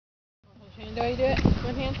hand do I do it?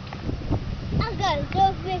 One hand? I'm gonna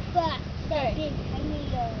go big fast. Okay.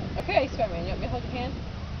 Okay, Spider-Man, you want me to hold your hand?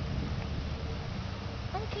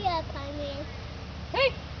 Okay, Spider-Man.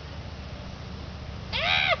 Hey!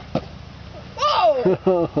 Ah! Whoa!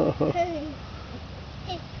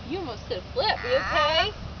 You almost did a flip. You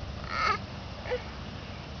okay?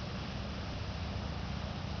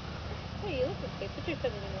 Hey, you look okay. Put your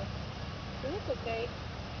foot in your mouth. You look okay.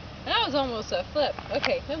 That was almost a flip.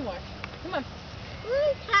 Okay, no more. Come on.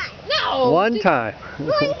 One time. No! One time.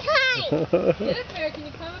 One time. Get up there. Can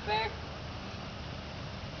you climb up there?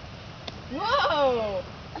 Whoa!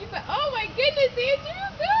 Oh my goodness, Andrew,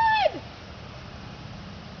 good!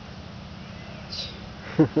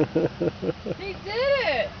 He did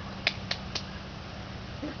it!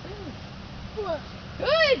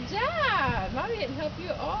 Good job! Mommy didn't help you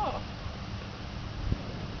at all.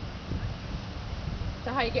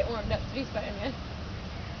 So how you get warmed up to be Spider-Man?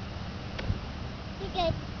 You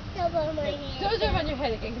get stuff on my head. Don't jump on your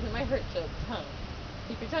head again because it might hurt your tongue.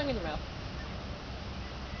 Keep your tongue in your mouth.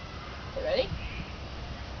 Okay, ready?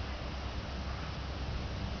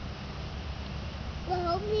 Will you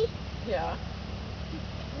help me? Yeah.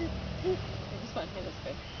 Just one hand this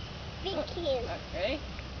way. Big hand. Ready?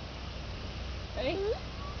 Ready?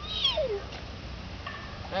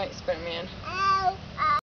 Alright, Spider-Man.